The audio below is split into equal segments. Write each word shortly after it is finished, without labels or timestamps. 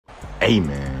Hey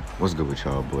man, what's good with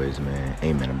y'all boys, man?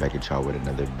 Hey man, I'm back at y'all with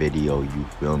another video, you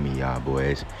feel me, y'all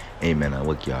boys? Hey man, now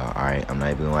look y'all, alright? I'm not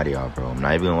even gonna lie to y'all, bro. I'm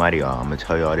not even gonna lie to y'all. I'm gonna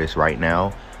tell y'all this right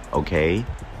now, okay?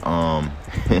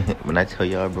 When I tell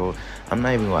y'all, bro, I'm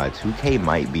not even gonna lie. 2K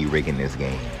might be rigging this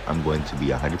game. I'm going to be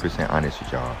 100% honest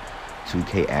with y'all.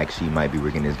 2K actually might be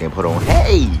rigging this game. Hold on,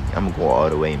 hey! I'm gonna go all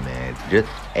the way, man.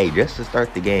 Just to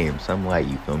start the game, something light,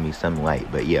 you feel me? Something light.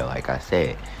 But yeah, like I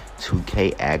said,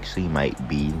 2K actually might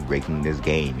be rigging this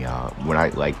game, y'all. When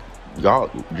y'all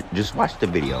just watch the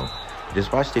video.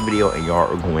 Just watch the video and y'all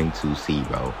are going to see,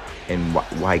 bro. And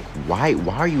why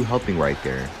are you helping right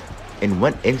there? In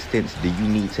what instance do you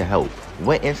need to help?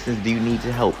 What instance do you need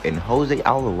to help? And Jose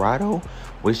Alvarado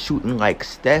was shooting like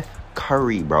Steph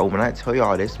Curry, bro. When I tell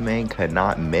y'all this man could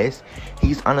not miss,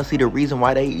 he's honestly the reason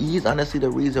why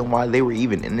they were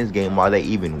even in this game, why they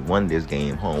even won this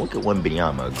game. Hold on, look at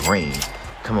Wembanyama Green.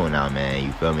 Come on now, man.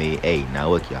 You feel me? Hey,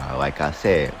 now look, y'all. Like I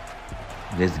said,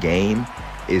 this game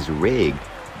is rigged.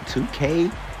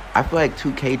 2K, I feel like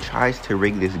 2K tries to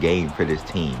rig this game for this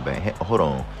team. But hold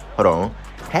on.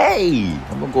 Hey,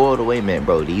 I'm gonna go all the way, man,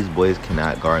 bro. These boys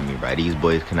cannot guard me, bro. These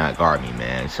boys cannot guard me,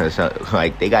 man. So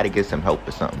like, they got to get some help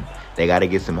or something.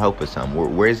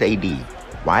 Where's AD?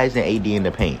 Why isn't AD in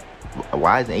the paint?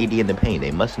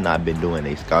 They must not have been doing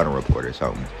a scouting report or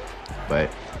something.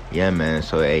 But yeah, man.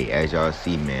 So hey, as y'all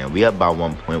see, man, we up by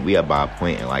 1 point. We up by a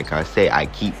point, and like I say, I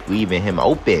keep leaving him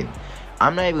open.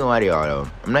 I'm not even gonna lie to y'all,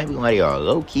 though.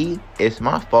 Low key, it's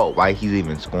my fault why he's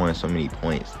even scoring so many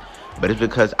points. But it's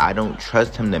because I don't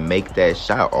trust him to make that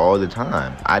shot all the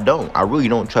time. I really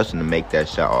don't trust him to make that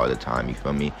shot all the time, you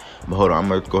feel me? But hold on, I'm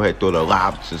going to go ahead and throw the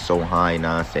lob to so high,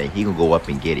 nonsense. He can go up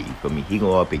and get it, you feel me? He can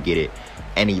go up and get it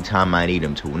anytime I need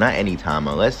him to. Not anytime,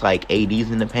 unless like AD's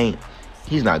in the paint,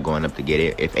 he's not going up to get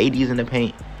it. If AD's in the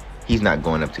paint, he's not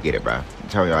going up to get it, bro. I'm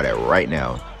telling y'all that right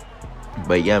now.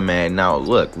 But yeah, man, now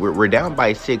look, we're down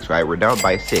by 6, right? We're down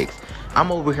by 6. I'm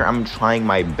over here. I'm trying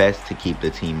my best to keep the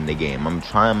team in the game. I'm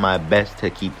trying my best to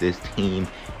keep this team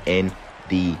in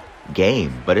the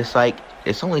game. But it's like,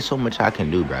 it's only so much I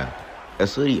can do, bro.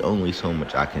 It's literally only so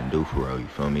much I can do for real, you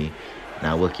feel me?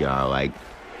 Now, look, y'all, like,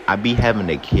 I be having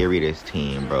to carry this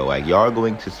team, bro. Like, y'all are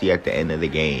going to see at the end of the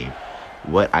game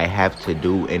what I have to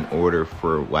do in order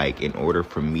for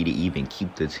me to even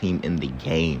keep the team in the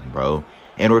game, bro.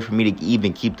 In order for me to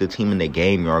even keep the team in the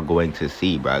game, you're going to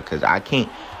see, bro. Because I can't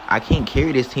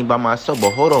carry this team by myself.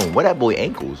 But hold on, what that boy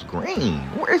ankles? Green.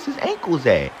 Where's his ankles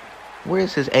at?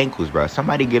 Where's his ankles, bro?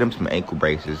 Somebody get him some ankle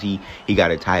braces. He got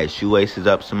to tie his shoelaces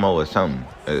up some more or something.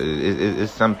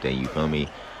 It's something, you feel me?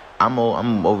 I'm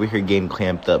over here getting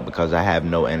clamped up because I have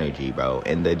no energy, bro.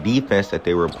 And the defense that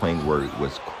they were playing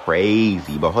was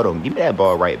crazy. But hold on, give me that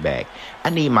ball right back. I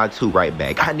need my 2 right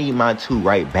back.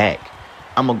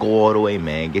 I'm going to go all the way,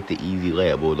 man. Get the easy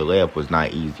layup. Well, the layup was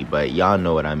not easy, but y'all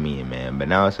know what I mean, man. But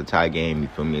now it's a tie game. You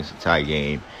feel me? It's a tie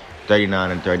game.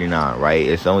 39-39, right?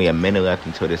 It's only a minute left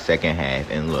until the second half.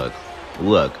 And look.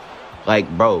 Like,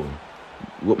 bro,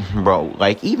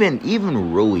 like,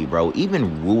 even Rui, bro.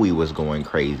 Even Rui was going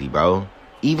crazy, bro.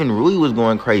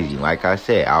 Like I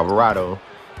said, Alvarado,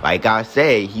 like I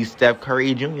said, he's Steph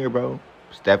Curry Jr., bro.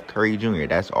 Steph Curry Jr.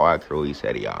 That's all I could really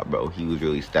say to y'all, bro. He was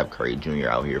really Steph Curry Jr.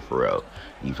 out here for real.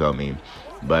 You feel me?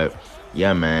 But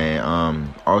yeah, man.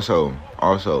 Also,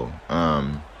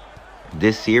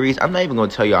 this series, I'm not even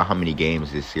gonna tell y'all how many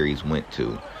games this series went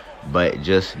to, but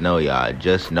just know, y'all. I'm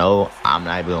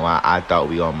not even gonna lie. I thought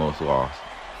we almost lost.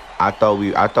 I thought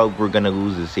we were gonna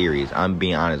lose the series. I'm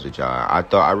being honest with y'all.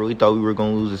 I really thought we were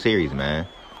gonna lose the series, man.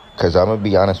 Cause I'm gonna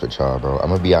be honest with y'all, bro.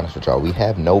 We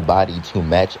have nobody to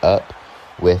match up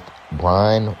with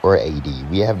Bron or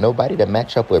AD. We have nobody to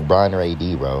match up with Bron or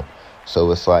AD, bro. So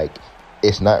it's like,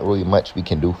 it's not really much we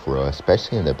can do for us,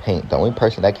 especially in the paint. The only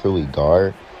person that can really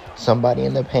guard somebody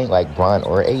in the paint like Bron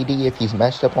or AD, if he's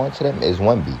matched up onto them, is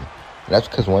 1B. And that's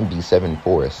because 1B's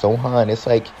 7'4". Sohan, it's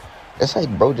like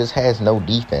bro just has no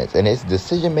defense, and his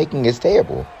decision making is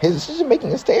terrible.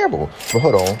 But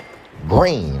hold on.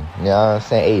 Green, you know what I'm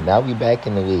saying? Hey, now we back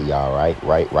in the lead, y'all, right?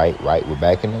 We're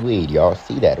back in the lead. Y'all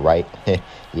see that, right?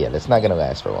 Yeah, that's not going to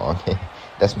last for long.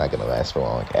 That's not going to last for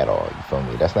long at all, you feel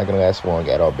me? That's not going to last for long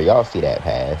at all, but y'all see that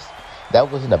pass.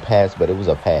 That wasn't a pass, but it was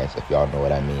a pass, if y'all know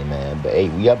what I mean, man. But hey,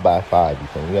 we up by 5, you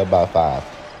feel me? We up by 5.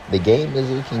 The game is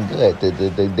looking good.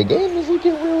 The game is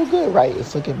looking real good, right?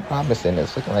 It's looking promising.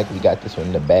 It's looking like we got this one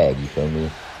in the bag, you feel me?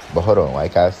 But hold on,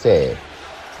 like I said,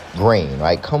 Green,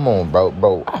 like, come on,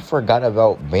 bro. I forgot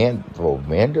about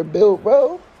Vanderbilt,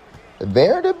 bro.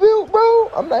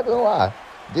 I'm not gonna lie.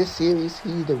 This series,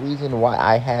 he's the reason why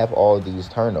I have all these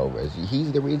turnovers.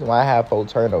 He's the reason why I have 4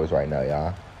 turnovers right now,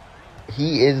 y'all.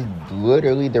 He is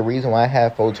literally the reason why I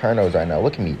have 4 turnovers right now.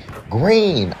 Look at me.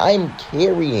 Green. I'm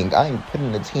carrying. I'm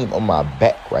putting the team on my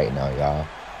back right now, y'all.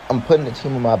 I'm putting the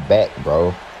team on my back,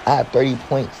 bro. I have 30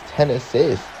 points, 10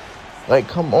 assists. Like,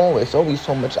 come on. It's only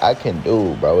so much I can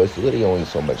do, bro. It's literally only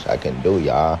so much I can do,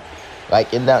 y'all.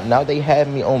 Like, and now they have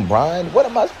me on Brian. What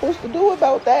am I supposed to do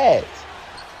about that?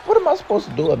 What am I supposed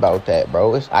to do about that,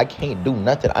 bro? I can't do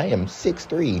nothing. I am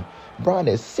 6'3". Bron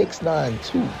is 6'9",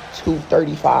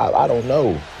 235. I don't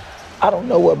know. I don't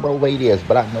know what bro weight is,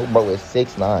 but I know bro is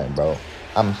 6'9", bro.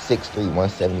 I'm 6'3",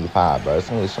 175, bro. It's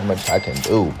only so much I can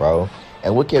do, bro.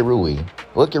 And look at Rui.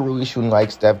 Look at Rui shooting like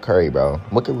Steph Curry, bro.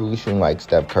 Look at Rui shooting like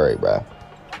Steph Curry, bro.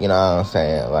 You know what I'm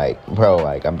saying? Like, bro,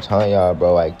 like, I'm telling y'all,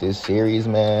 bro, like, this series,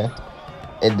 man,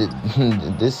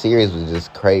 this series was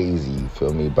just crazy, you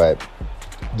feel me? But,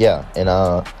 yeah, and,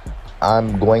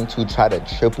 I'm going to try to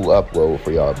triple upload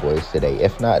for y'all boys today.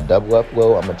 If not double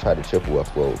upload, I'm going to try to triple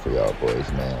upload for y'all boys,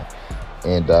 man.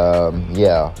 And,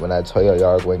 yeah, when I tell y'all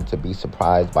are going to be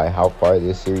surprised by how far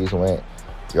this series went,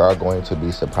 y'all are going to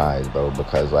be surprised, bro.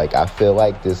 Because, like, I feel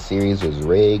like this series was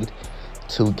rigged.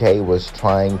 2K was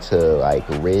trying to, like,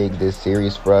 rig this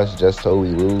series for us just so we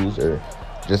lose or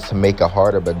just to make it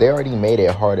harder. But they already made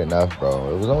it hard enough,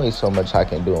 bro. It was only so much I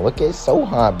can do. And look at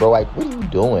Sohan, bro. Like, what are you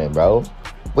doing, bro?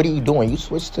 What are you doing? You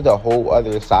switched to the whole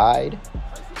other side?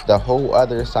 The whole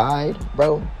other side,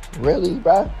 bro? Really,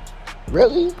 bro?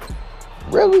 Really?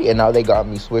 Really? And now they got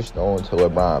me switched on to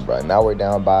LeBron, bro. Now we're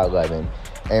down by 11.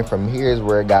 And from here is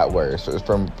where it got worse. So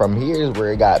from here is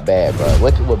where it got bad, bro.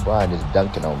 Look at what LeBron is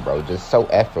dunking on, bro. Just so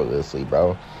effortlessly,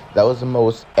 bro. That was the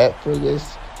most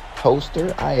effortless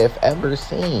poster I have ever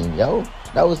seen, yo.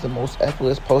 That was the most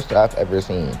effortless poster I've ever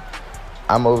seen.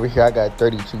 I'm over here. I got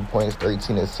 32 points,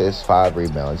 13 assists, 5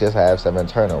 rebounds. Just I have 7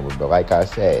 turnovers. But like I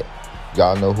said,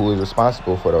 y'all know who is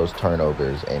responsible for those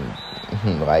turnovers. And,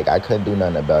 like, I couldn't do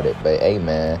nothing about it. But, hey,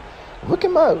 man, look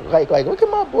at my, look at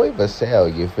my boy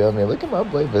Vassell. You feel me? Look at my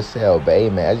boy Vassell. But, hey,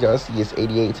 man, as y'all see, it's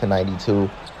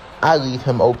 88-92. I leave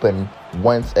him open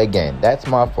once again. That's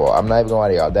my fault. I'm not even going to lie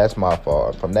to y'all. That's my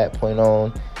fault. From that point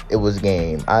on, it was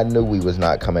game. I knew we was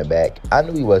not coming back. I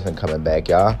knew he wasn't coming back,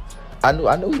 y'all. I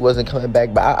knew he wasn't coming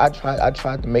back, but I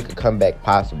tried to make a comeback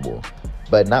possible.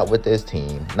 But not with this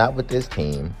team. Not with this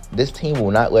team. This team will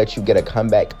not let you get a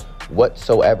comeback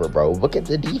whatsoever, bro. Look at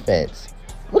the defense.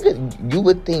 Look at you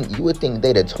would think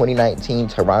they the 2019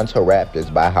 Toronto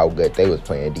Raptors by how good they was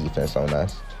playing defense on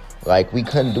us. Like, we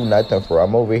couldn't do nothing for.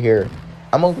 I'm over here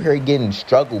getting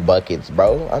struggle buckets,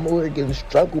 bro. I'm over here getting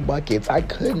struggle buckets. I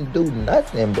couldn't do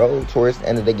nothing, bro, towards the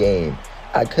end of the game.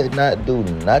 I could not do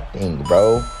nothing,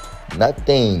 bro.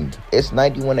 Nothing. It's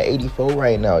 91-84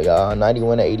 right now, y'all.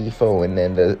 91-84, and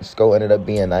then the score ended up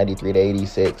being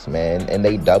 93-86, man. And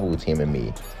they double teaming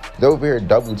me. They're over here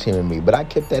double teaming me, but I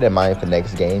kept that in mind for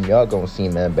next game. Y'all gonna see,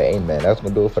 man. But hey, man, that's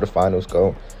gonna do it for the final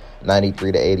score.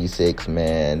 93-86,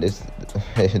 man. This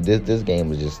game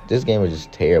was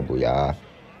just terrible, y'all.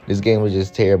 This game was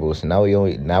just terrible. So now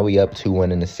we up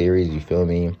 2-1 in the series. You feel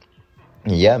me?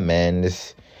 Yeah, man.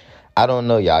 I don't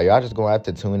know, y'all. Y'all just gonna have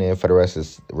to tune in for the rest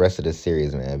of the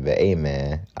series, man. But hey,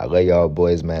 man, I love y'all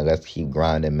boys, man. Let's keep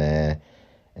grinding, man.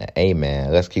 And hey,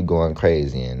 man, let's keep going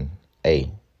crazy. And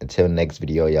hey, until next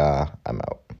video, y'all, I'm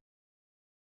out.